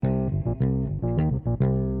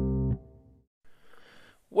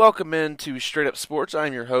Welcome into Straight Up Sports.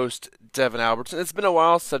 I'm your host, Devin Albertson. It's been a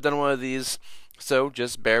while since I've done one of these, so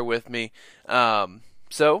just bear with me. Not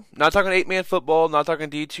talking 8-man football, not talking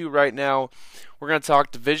D2 right now. We're going to talk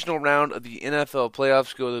divisional round of the NFL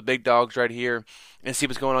playoffs, go to the big dogs right here, and see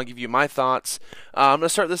what's going on, give you my thoughts. I'm going to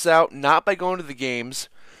start this out not by going to the games,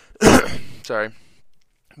 sorry,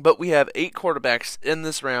 but we have 8 quarterbacks in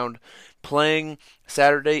this round playing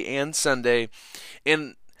Saturday and Sunday,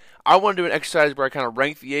 and I want to do an exercise where I kind of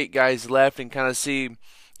rank the 8 guys left and kind of see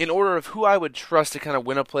in order of who I would trust to kind of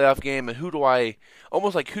win a playoff game and who do I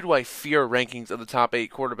fear rankings of the top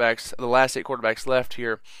 8 quarterbacks, the last 8 quarterbacks left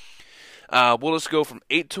here. We'll just go from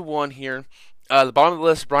 8 to 1 here. The bottom of the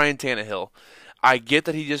list, Brian Tannehill. I get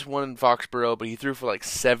that he just won in Foxborough, but he threw for like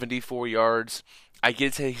 74 yards. I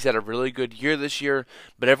get that he's had a really good year this year,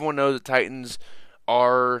 but everyone knows the Titans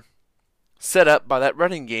are set up by that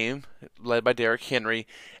running game led by Derrick Henry,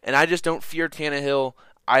 and I just don't fear Tannehill.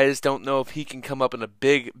 I just don't know if he can come up in a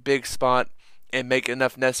big spot and make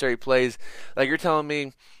enough necessary plays. Like you're telling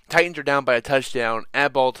me, Titans are down by a touchdown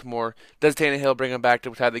at Baltimore. Does Tannehill bring them back to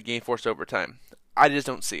tie the game, force overtime? I just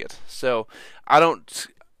don't see it. So I'm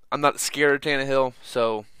not scared of Tannehill.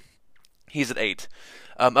 So he's at 8.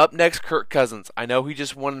 Up next, Kirk Cousins. I know he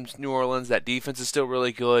just won in New Orleans. That defense is still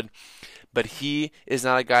really good, but he is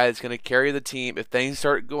not a guy that's going to carry the team. If things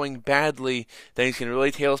start going badly, things can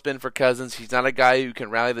really tailspin for Cousins. He's not a guy who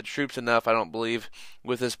can rally the troops enough, I don't believe,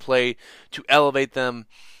 with his play to elevate them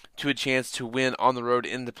to a chance to win on the road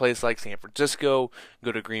in the place like San Francisco,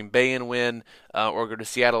 go to Green Bay and win, or go to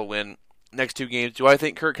Seattle and win. Next 2 games. Do I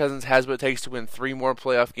think Kirk Cousins has what it takes to win 3 more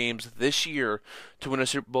playoff games this year to win a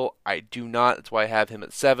Super Bowl? I do not. That's why I have him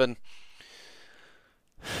at 7.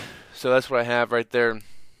 So that's what I have right there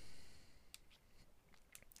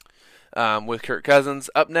with Kirk Cousins.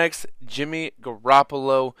 Up next, Jimmy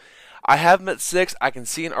Garoppolo. I have him at 6. I can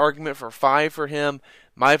see an argument for 5 for him.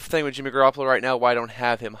 My thing with Jimmy Garoppolo right now, why I don't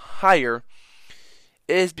have him higher,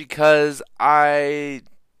 is because I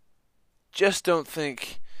just don't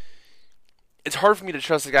think... It's hard for me to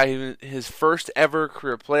trust a guy who, his first ever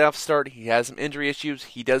career playoff start, he has some injury issues.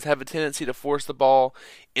 He does have a tendency to force the ball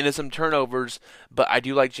into some turnovers, but I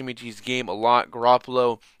do like Jimmy G's game a lot.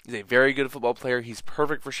 Garoppolo is a very good football player. He's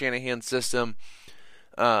perfect for Shanahan's system.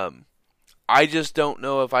 I just don't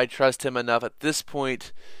know if I trust him enough at this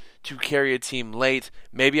point to carry a team late.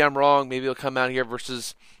 Maybe I'm wrong. Maybe he'll come out here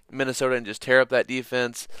versus Minnesota and just tear up that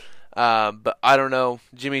defense. But I don't know.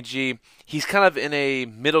 Jimmy G, he's kind of in a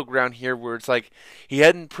middle ground here where it's like he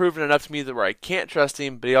hadn't proven enough to me that where I can't trust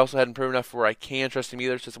him, but he also hadn't proven enough where I can trust him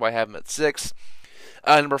either, so that's why I have him at 6.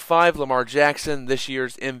 Number 5, Lamar Jackson, this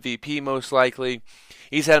year's MVP most likely.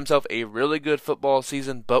 He's had himself a really good football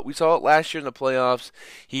season, but we saw it last year in the playoffs.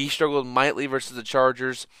 He struggled mightily versus the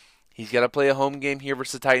Chargers. He's got to play a home game here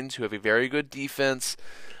versus the Titans, who have a very good defense.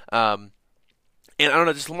 And I don't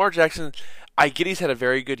know, just Lamar Jackson, I get he's had a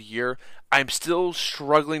very good year. I'm still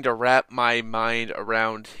struggling to wrap my mind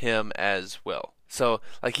around him as well. So,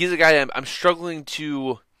 like, he's a guy I'm struggling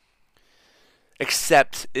to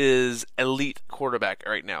accept is elite quarterback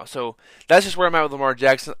right now. So, that's just where I'm at with Lamar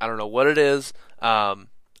Jackson. I don't know what it is. I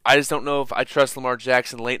just don't know if I trust Lamar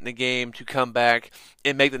Jackson late in the game to come back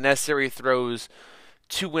and make the necessary throws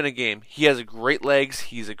to win a game. He has great legs.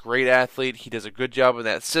 He's a great athlete. He does a good job in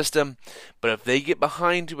that system. But if they get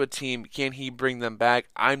behind to a team, can he bring them back?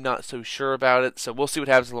 I'm not so sure about it. So we'll see what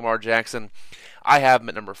happens to Lamar Jackson. I have him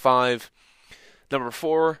at number 5. Number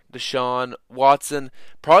 4, Deshaun Watson.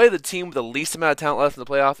 Probably the team with the least amount of talent left in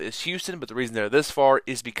the playoff is Houston, but the reason they're this far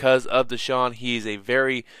is because of Deshaun. He's a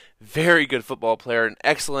very, very good football player, an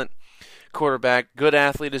excellent quarterback, good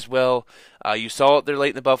athlete as well. You saw it there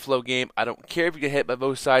late in the Buffalo game. I don't care if you get hit by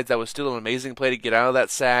both sides. That was still an amazing play to get out of that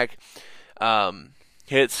sack.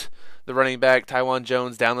 Hits the running back, Tywan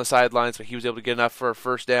Jones, down the sidelines, but he was able to get enough for a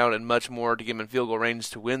first down and much more to get him in field goal range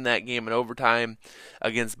to win that game in overtime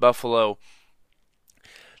against Buffalo.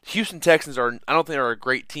 Houston Texans I don't think are a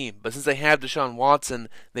great team, but since they have Deshaun Watson,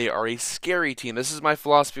 they are a scary team. This is my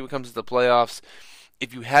philosophy when it comes to the playoffs.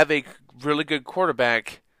 If you have a really good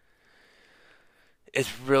quarterback,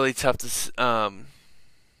 it's really tough to. Sorry,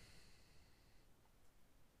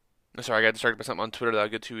 I got distracted by something on Twitter that I'll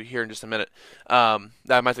get to here in just a minute. That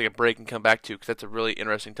I might take a break and come back to because that's a really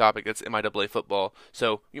interesting topic. That's MIAA football.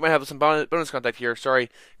 So you might have some bonus contact here. Sorry,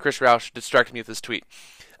 Chris Roush distracted me with this tweet.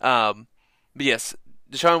 But yes,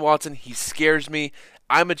 Deshaun Watson, he scares me.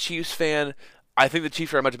 I'm a Chiefs fan. I think the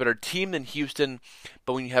Chiefs are a much better team than Houston,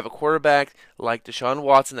 but when you have a quarterback like Deshaun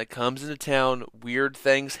Watson that comes into town, weird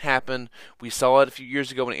things happen. We saw it a few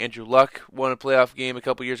years ago when Andrew Luck won a playoff game a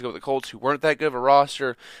couple years ago with the Colts, who weren't that good of a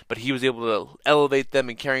roster, but he was able to elevate them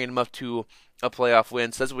and carry them up to a playoff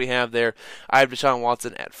win. So that's what we have there. I have Deshaun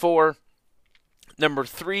Watson at 4. Number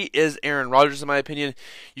 3 is Aaron Rodgers, in my opinion.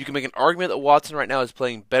 You can make an argument that Watson right now is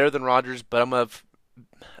playing better than Rodgers, but I'm going to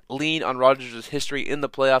lean on Rodgers' history in the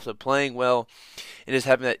playoffs of playing well and just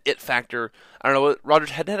having that it factor. I don't know,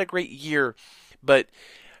 Rodgers hadn't had a great year, but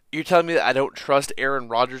you're telling me that I don't trust Aaron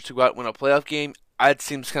Rodgers to go out and win a playoff game? It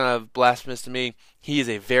seems kind of blasphemous to me. He is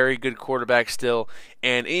a very good quarterback still,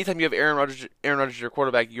 and anytime you have Aaron Rodgers your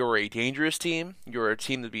quarterback, you're a dangerous team, you're a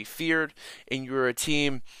team to be feared, and you're a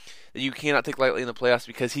team that you cannot take lightly in the playoffs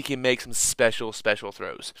because he can make some special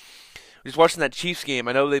throws. Just watching that Chiefs game,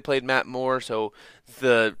 I know they played Matt Moore, so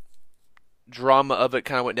the drama of it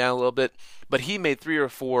kind of went down a little bit, but he made 3 or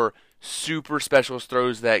 4 super special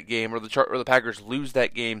throws that game, or the Packers lose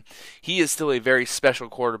that game. He is still a very special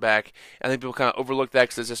quarterback. I think people kind of overlook that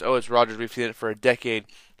because it's just, it's Rodgers, we've seen it for a decade.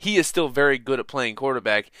 He is still very good at playing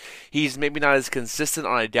quarterback. He's maybe not as consistent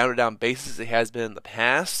on a down-to-down basis as he has been in the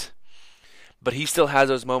past, but he still has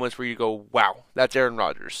those moments where you go, wow, that's Aaron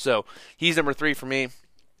Rodgers. So he's number 3 for me.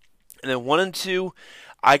 And then 1 and 2,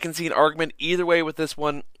 I can see an argument either way with this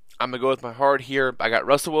one. I'm going to go with my heart here. I got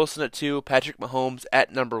Russell Wilson at 2, Patrick Mahomes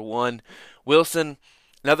at number 1. Wilson,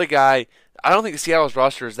 another guy, I don't think Seattle's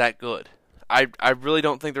roster is that good. I really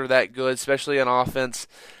don't think they're that good, especially on offense.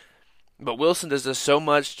 But Wilson does this so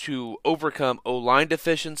much to overcome O-line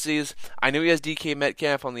deficiencies. I know he has DK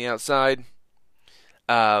Metcalf on the outside,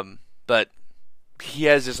 but he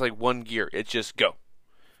has just like one gear. It's just go.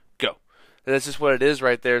 That's just what it is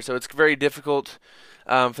right there. So it's very difficult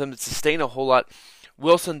for them to sustain a whole lot.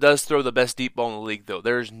 Wilson does throw the best deep ball in the league, though.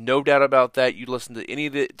 There's no doubt about that. You listen to any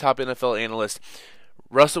of the top NFL analysts.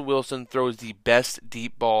 Russell Wilson throws the best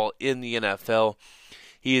deep ball in the NFL.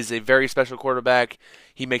 He is a very special quarterback.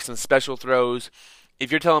 He makes some special throws. If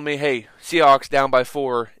you're telling me, hey, Seahawks down by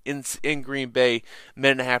 4 in Green Bay,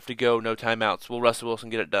 minute and a half to go, no timeouts, will Russell Wilson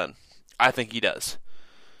get it done? I think he does.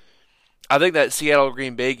 I think that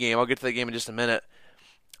Seattle-Green Bay game, I'll get to that game in just a minute,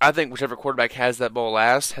 I think whichever quarterback has that ball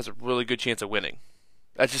last has a really good chance of winning.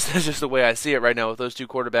 That's just the way I see it right now with those two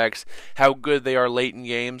quarterbacks, how good they are late in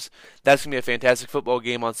games. That's going to be a fantastic football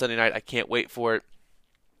game on Sunday night. I can't wait for it.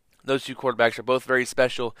 Those two quarterbacks are both very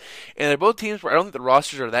special, and they're both teams where I don't think the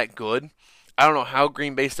rosters are that good. I don't know how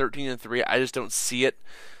Green Bay's 13-3. I just don't see it.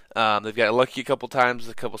 They've got lucky a couple times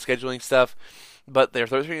with a couple scheduling stuff, but they're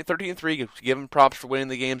 13-3. Give them props for winning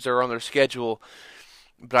the games that are on their schedule.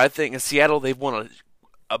 But I think in Seattle they've won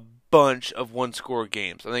a bunch of one-score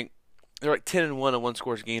games. I think they're like 10-1 in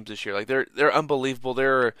one-score games this year. Like they're unbelievable.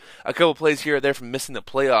 There are a couple plays here or there from missing the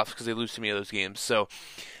playoffs because they lose too many of those games. So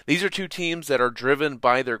these are two teams that are driven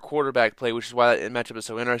by their quarterback play, which is why that matchup is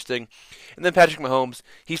so interesting. And then Patrick Mahomes,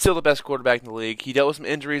 he's still the best quarterback in the league. He dealt with some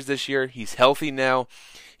injuries this year. He's healthy now.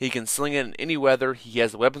 He can sling it in any weather. He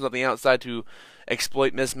has the weapons on the outside to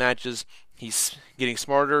exploit mismatches. He's getting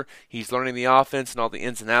smarter. He's learning the offense and all the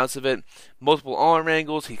ins and outs of it. Multiple arm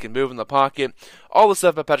angles. He can move in the pocket. All the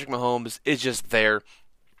stuff about Patrick Mahomes is just there.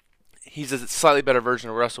 He's a slightly better version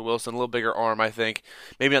of Russell Wilson, a little bigger arm, I think.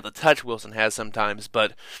 Maybe not the touch Wilson has sometimes,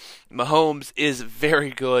 but Mahomes is very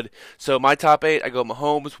good. So my top 8, I go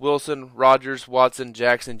Mahomes, Wilson, Rodgers, Watson,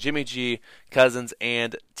 Jackson, Jimmy G, Cousins,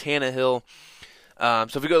 and Tannehill. So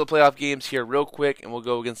if we go to the playoff games here real quick, and we'll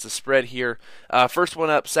go against the spread here. First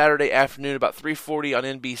one up, Saturday afternoon, about 3:40 on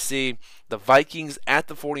NBC. The Vikings at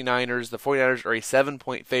the 49ers. The 49ers are a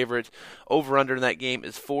 7-point favorite. Over-under in that game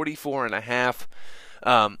is 44.5.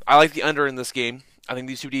 I like the under in this game. I think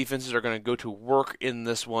these two defenses are going to go to work in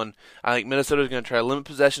this one. I think Minnesota is going to try to limit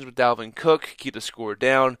possessions with Dalvin Cook, keep the score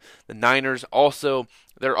down. The Niners also,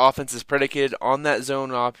 their offense is predicated on that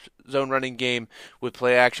zone running game with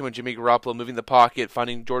play action with Jimmy Garoppolo moving the pocket,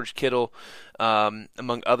 finding George Kittle,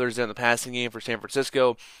 among others in the passing game for San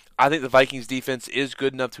Francisco. I think the Vikings defense is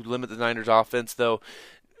good enough to limit the Niners offense, though.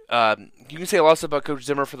 You can say a lot of stuff about Coach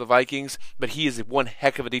Zimmer for the Vikings, but he is one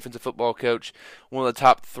heck of a defensive football coach, one of the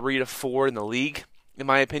top 3 to 4 in the league, in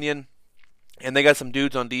my opinion. And they got some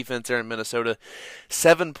dudes on defense there in Minnesota.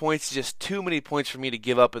 7 points is just too many points for me to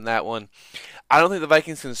give up in that one. I don't think the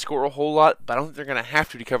Vikings can score a whole lot, but I don't think they're going to have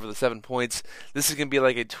to cover the 7 points. This is going to be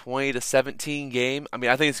like a 20-17 game. I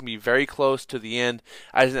mean, I think it's going to be very close to the end.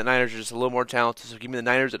 I think the Niners are just a little more talented, so give me the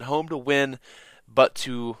Niners at home to win, but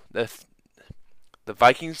to the the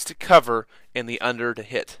Vikings to cover and the under to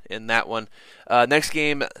hit in that one. Next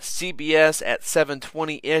game, CBS at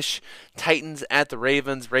 7:20-ish. Titans at the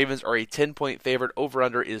Ravens. Ravens are a 10-point favorite.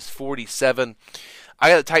 Over-under is 47. I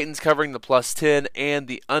got the Titans covering the plus 10 and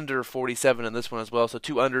the under 47 in this one as well. So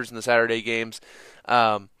 2 unders in the Saturday games.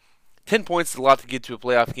 10 points is a lot to get to a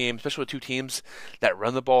playoff game, especially with two teams that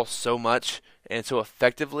run the ball so much and so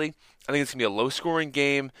effectively. I think it's going to be a low-scoring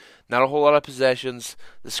game, not a whole lot of possessions.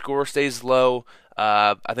 The score stays low.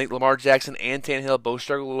 I think Lamar Jackson and Tannehill both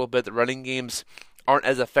struggle a little bit. The running games aren't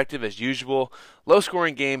as effective as usual.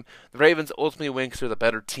 Low-scoring game. The Ravens ultimately win because they're the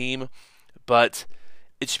better team, but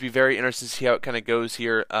it should be very interesting to see how it kind of goes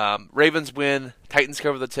here. Ravens win. Titans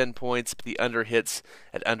cover the 10 points, but the under hits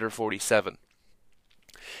at under 47.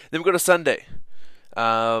 Then we go to Sunday.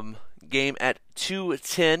 Game at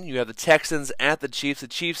 2:10. You have the Texans at the Chiefs. The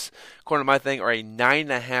Chiefs, according to my thing, are a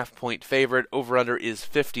 9.5-point favorite. Over-under is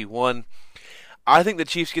 51. I think the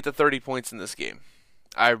Chiefs get to 30 points in this game.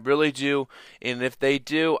 I really do. And if they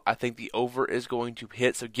do, I think the over is going to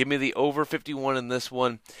hit. So give me the over 51 in this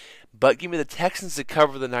one. But give me the Texans to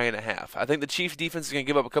cover the 9.5. I think the Chiefs defense is going to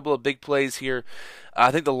give up a couple of big plays here.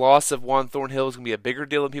 I think the loss of Juan Thornhill is going to be a bigger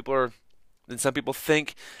deal than some people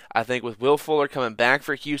think. I think with Will Fuller coming back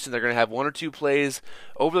for Houston, they're going to have 1 or 2 plays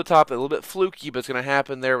over the top, a little bit fluky, but it's going to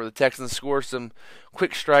happen there where the Texans score some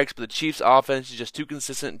quick strikes, but the Chiefs' offense is just too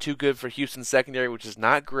consistent and too good for Houston's secondary, which is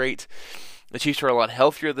not great. The Chiefs are a lot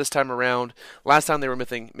healthier this time around. Last time they were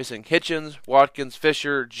missing Hitchens, Watkins,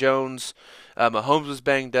 Fisher, Jones. Mahomes was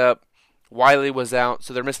banged up. Wiley was out,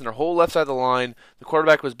 so they're missing their whole left side of the line. The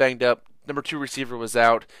quarterback was banged up. Number 2 receiver was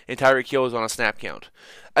out, and Tyreek Hill was on a snap count.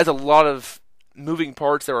 That's a lot of moving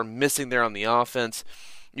parts that were missing there on the offense.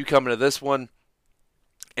 You come into this one,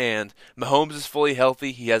 and Mahomes is fully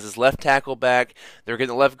healthy. He has his left tackle back. They're getting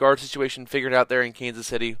the left guard situation figured out there in Kansas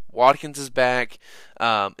City. Watkins is back.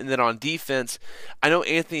 And then on defense, I know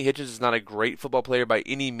Anthony Hitchens is not a great football player by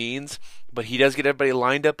any means, but he does get everybody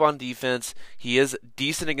lined up on defense. He is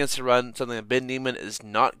decent against the run, something that Ben Niemann is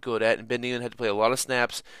not good at. And Ben Niemann had to play a lot of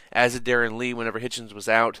snaps, as did Darren Lee whenever Hitchens was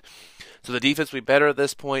out. So the defense will be better at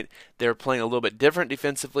this point. They're playing a little bit different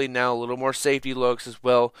defensively now, a little more safety looks as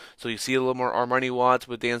well. So you see a little more Armani Watts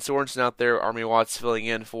with Dan Sorensen out there. Armani Watts filling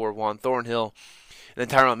in for Juan Thornhill. And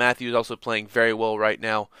then Tyrann Mathieu is also playing very well right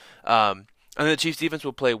now. And then the Chiefs defense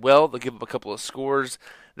will play well. They'll give up a couple of scores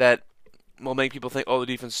that will make people think, oh, the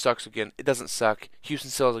defense sucks again. It doesn't suck.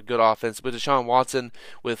 Houston still has a good offense. With Deshaun Watson,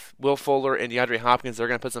 with Will Fuller, and DeAndre Hopkins, they're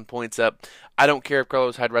going to put some points up. I don't care if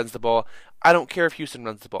Carlos Hyde runs the ball. I don't care if Houston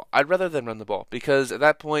runs the ball. I'd rather them run the ball because at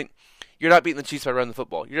that point, you're not beating the Chiefs by running the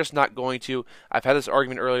football. You're just not going to. I've had this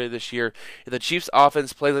argument earlier this year. If the Chiefs'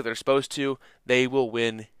 offense plays like they're supposed to, they will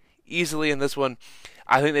win easily in this one.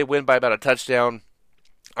 I think they win by about a touchdown.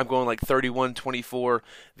 I'm going like 31-24.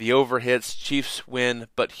 The over hits. Chiefs win,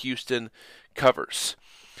 but Houston covers.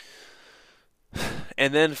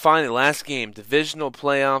 And then finally, last game, divisional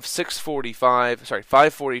playoff,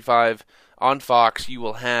 5:45 on Fox. You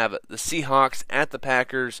will have the Seahawks at the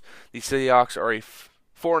Packers. The Seahawks are a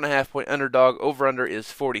 4.5-point underdog. Over-under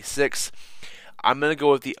is 46. I'm going to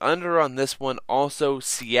go with the under on this one. Also,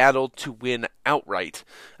 Seattle to win outright.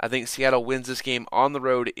 I think Seattle wins this game on the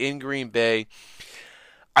road in Green Bay.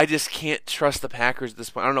 I just can't trust the Packers at this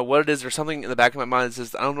point. I don't know what it is. There's something in the back of my mind that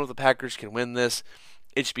says I don't know if the Packers can win this.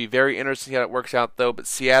 It should be very interesting how it works out, though. But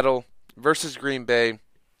Seattle versus Green Bay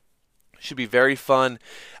should be very fun.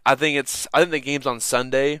 I think the games on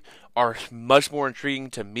Sunday are much more intriguing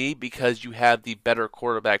to me because you have the better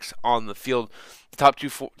quarterbacks on the field. The top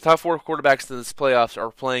four quarterbacks in this playoffs are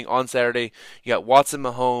playing on Saturday. You got Watson,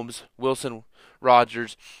 Mahomes, Wilson,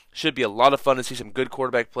 Rodgers. Should be a lot of fun to see some good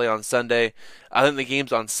quarterback play on Sunday. I think the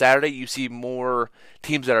games on Saturday, you see more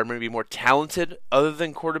teams that are maybe more talented other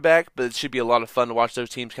than quarterback, but it should be a lot of fun to watch those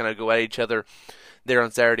teams kind of go at each other there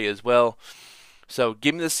on Saturday as well. So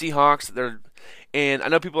give me the Seahawks. And I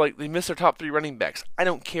know people they miss their top 3 running backs. I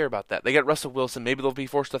don't care about that. They got Russell Wilson. Maybe they'll be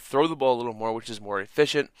forced to throw the ball a little more, which is more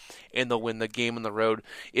efficient, and they'll win the game on the road.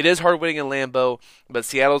 It is hard winning in Lambeau, but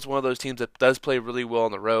Seattle's one of those teams that does play really well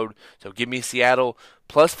on the road. So give me Seattle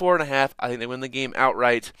plus 4.5. I think they win the game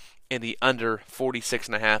outright, and the under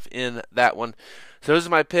 46.5 in that one. So those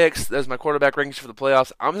are my picks. Those are my quarterback rankings for the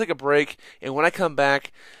playoffs. I'm going to take a break, and when I come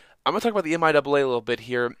back, I'm going to talk about the MIAA a little bit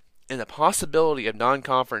here, and the possibility of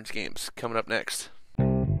non-conference games coming up next.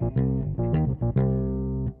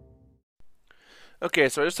 Okay,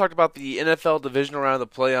 so I just talked about the NFL divisional round of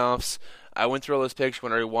the playoffs. I went through all those picks.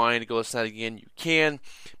 When I rewind to go listen to that again, you can.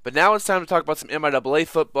 But now it's time to talk about some MIAA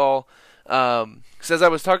football. Because as I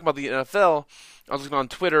was talking about the NFL, I was looking on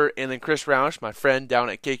Twitter, and then Chris Roush, my friend down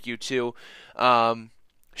at KQ2,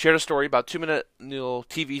 shared a story, about 2-minute little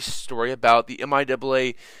TV story about the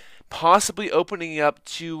MIAA possibly opening up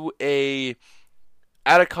to a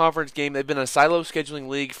out-of-conference game. They've been in a silo scheduling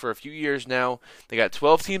league for a few years now. They got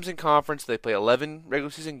 12 teams in conference. They play 11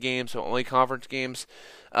 regular season games, so only conference games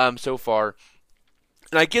so far.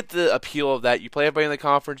 And I get the appeal of that. You play everybody in the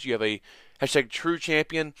conference. You have a hashtag true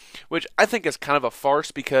champion, which I think is kind of a farce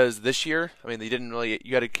because this year, I mean, they didn't really,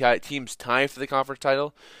 you had teams tie for the conference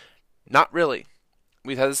title. Not really.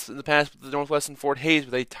 We've had this in the past with the Northwest and Fort Hays,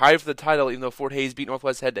 but they tied for the title even though Fort Hays beat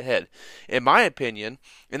Northwest head-to-head. In my opinion,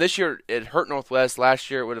 and this year it hurt Northwest, last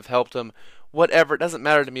year it would have helped them, whatever, it doesn't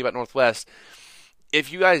matter to me about Northwest.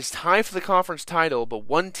 If you guys tie for the conference title, but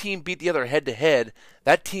one team beat the other head-to-head,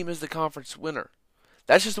 that team is the conference winner.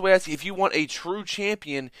 That's just the way I see it. If you want a true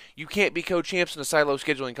champion, you can't be co-champs in a silo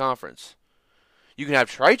scheduling conference. You can have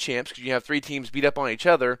tri-champs because you have 3 teams beat up on each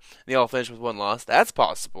other, and they all finish with 1 loss. That's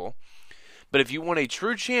possible. But if you want a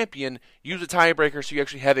true champion, use a tiebreaker so you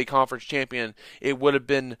actually have a conference champion. It would have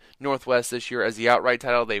been Northwest this year as the outright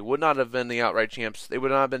title. They would not have been the outright champs. They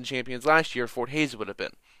would not have been champions last year. Fort Hays would have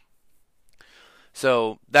been.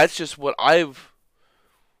 So that's just what I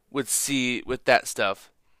would see with that stuff.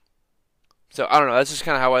 So I don't know. That's just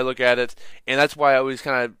kind of how I look at it. And that's why I always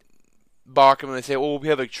kind of balk them when they say, well, we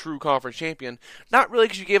have a true conference champion. Not really,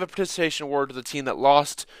 because you gave a participation award to the team that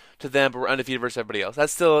lost to them but were undefeated versus everybody else.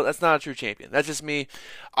 That's not a true champion. That's just me.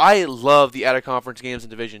 I love the out-of-conference games in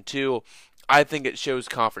Division II. I think it shows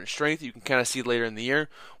conference strength. You can kind of see later in the year.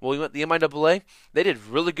 Well, the MIAA, they did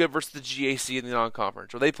really good versus the GAC in the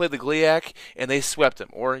non-conference. Or they played the GLIAC, and they swept them.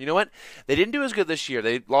 Or, you know what? They didn't do as good this year.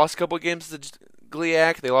 They lost a couple of games to the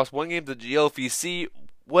GLIAC. They lost 1 game to the GLVC.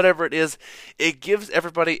 Whatever it is, it gives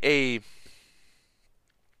everybody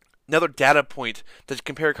another data point to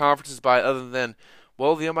compare conferences by, other than,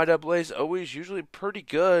 well, the MIAA is always usually pretty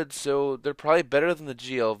good, so they're probably better than the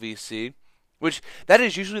GLVC, which that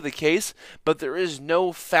is usually the case, but there is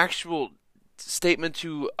no factual statement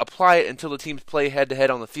to apply it until the teams play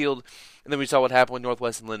head-to-head on the field, and then we saw what happened with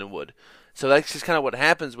Northwest and Lindenwood. So that's just kind of what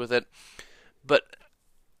happens with it, but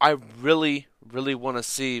I really, really want to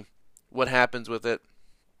see what happens with it.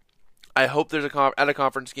 I hope there's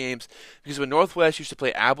out-of-conference games, because when Northwest used to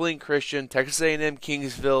play Abilene Christian, Texas A&M,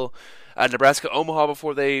 Kingsville, Nebraska Omaha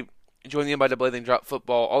before they joined the MIAA, then dropped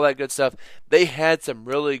football, all that good stuff, they had some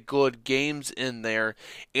really good games in there,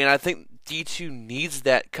 and I think D2 needs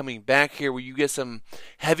that coming back here, where you get some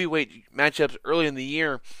heavyweight matchups early in the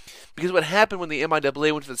year, because what happened when the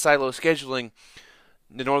MIAA went to the silo scheduling,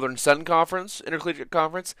 the Northern Sun Conference, Intercollegiate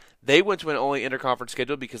Conference, they went to an only interconference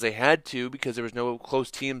schedule because they had to, because there was no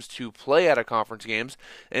close teams to play out of conference games,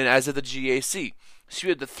 and as did the GAC. So you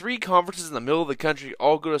had the 3 conferences in the middle of the country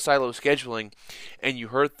all go to silo scheduling, and you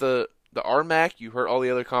hurt the RMAC, you hurt all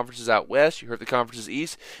the other conferences out west, you hurt the conferences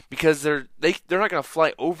east, because they're not going to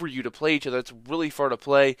fly over you to play each other. It's really far to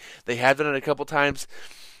play. They have done it a couple times,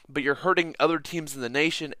 but you're hurting other teams in the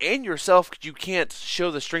nation and yourself because you can't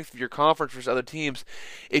show the strength of your conference versus other teams.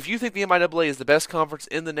 If you think the MIAA is the best conference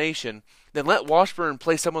in the nation, then let Washburn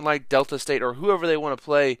play someone like Delta State or whoever they want to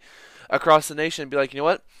play across the nation and be like, you know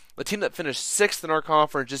what? The team that finished 6th in our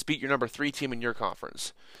conference just beat your number 3 team in your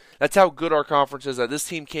conference. That's how good our conference is. That this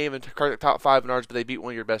team came into the top 5 in ours, but they beat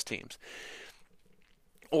one of your best teams.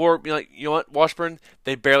 Or be like, you know what, Washburn,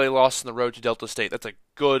 they barely lost on the road to Delta State. That's a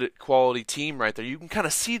good quality team right there. You can kind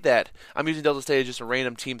of see that. I'm using Delta State as just a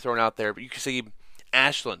random team thrown out there, but you can see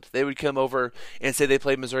Ashland. They would come over and say they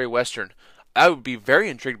played Missouri Western. I would be very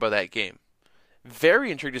intrigued by that game.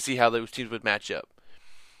 Very intrigued to see how those teams would match up.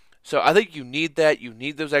 So I think you need that. You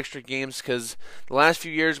need those extra games, because the last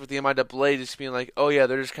few years with the MIAA just being like, oh yeah,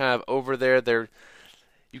 they're just kind of over there.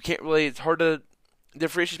 You can't really. It's hard to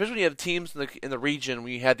differentiate, especially when you have teams in the region.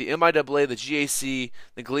 When you had the MIAA, the GAC,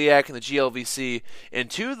 the GLIAC, and the GLVC,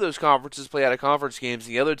 and 2 of those conferences play out of conference games,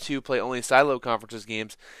 and the other 2 play only silo conferences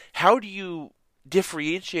games. How do you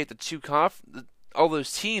differentiate the 2 all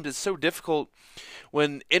those teams? It's so difficult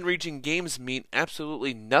when in-region games mean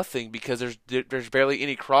absolutely nothing, because there's barely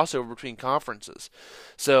any crossover between conferences.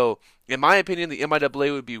 So, in my opinion, the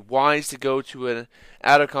MIAA would be wise to go to an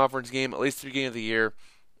out-of-conference game at least at the beginning of the year,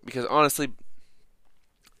 because honestly,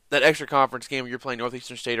 that extra conference game where you're playing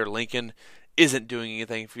Northeastern State or Lincoln isn't doing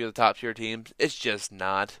anything for the top-tier teams. It's just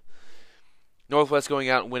not. Northwest going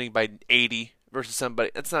out and winning by 80 versus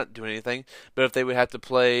somebody, that's not doing anything. But if they would have to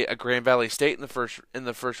play a Grand Valley State in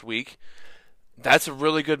the first week, that's a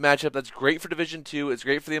really good matchup. That's great for Division II. It's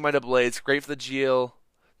great for the MIAA. It's great for the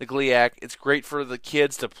GLIAC. It's great for the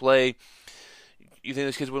kids to play. You think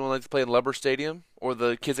those kids wouldn't like to play in Lubber Stadium, or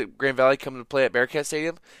the kids at Grand Valley coming to play at Bearcat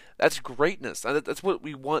Stadium? That's greatness. That's what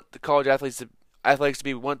we want the college athletics to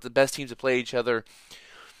be. We want the best teams to play each other.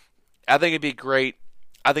 I think it'd be great.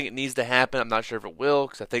 I think it needs to happen. I'm not sure if it will,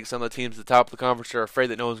 because I think some of the teams at the top of the conference are afraid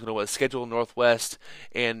that no one's going to want to schedule Northwest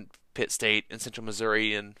and Pitt State and Central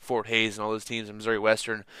Missouri and Fort Hays and all those teams in Missouri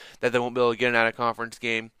Western, that they won't be able to get an out-of-conference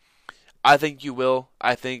game. I think you will.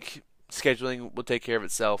 I think scheduling will take care of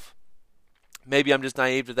itself. Maybe I'm just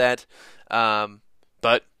naive to that,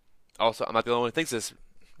 but also I'm not the only one who thinks this.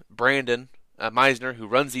 Brandon Meisner, who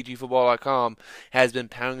runs EGFootball.com, has been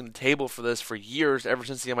pounding the table for this for years, ever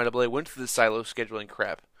since the MIAA went through this silo scheduling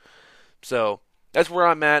crap. So that's where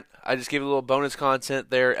I'm at. I just gave a little bonus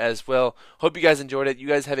content there as well. Hope you guys enjoyed it. You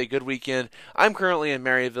guys have a good weekend. I'm currently in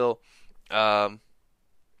Maryville. Ice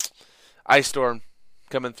storm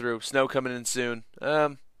coming through. Snow coming in soon.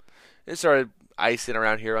 It started icing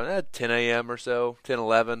around here on 10 a.m. or so, 10,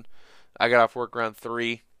 11. I got off work around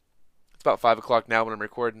 3. It's about 5 o'clock now when I'm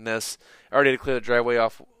recording this. I already had to clear the driveway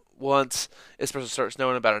off once. It's supposed to start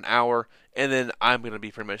snowing in about an hour, and then I'm going to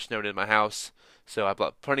be pretty much snowed in my house. So I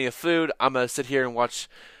bought plenty of food. I'm going to sit here and watch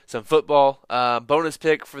some football. Bonus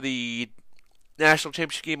pick for the national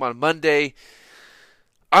championship game on Monday.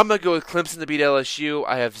 I'm going to go with Clemson to beat LSU.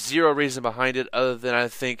 I have zero reason behind it other than I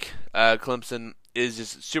think Clemson is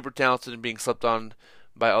just super talented and being slept on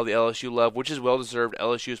by all the LSU love, which is well-deserved.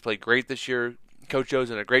 LSU has played great this year. Coach Joe's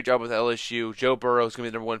done a great job with LSU. Joe Burrow is going to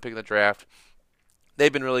be the number 1 pick in the draft.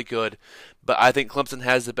 They've been really good, but I think Clemson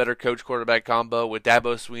has the better coach-quarterback combo with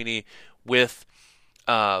Dabo Swinney, with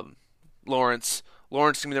Lawrence.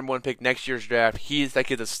 Lawrence is going to be the number 1 pick next year's draft. That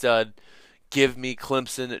kid's a stud. Give me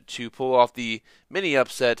Clemson to pull off the mini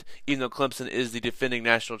upset, even though Clemson is the defending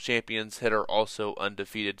national champions that are also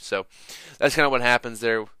undefeated. So that's kind of what happens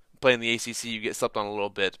there. Playing the ACC, you get slept on a little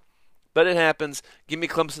bit. But it happens. Give me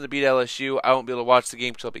Clemson to beat LSU. I won't be able to watch the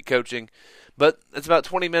game because I'll be coaching. But that's about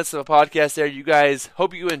 20 minutes of a podcast there. You guys,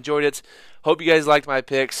 hope you enjoyed it. Hope you guys liked my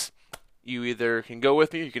picks. You either can go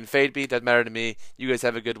with me or you can fade me. Doesn't matter to me. You guys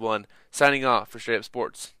have a good one. Signing off for Straight Up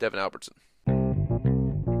Sports, Devin Albertson.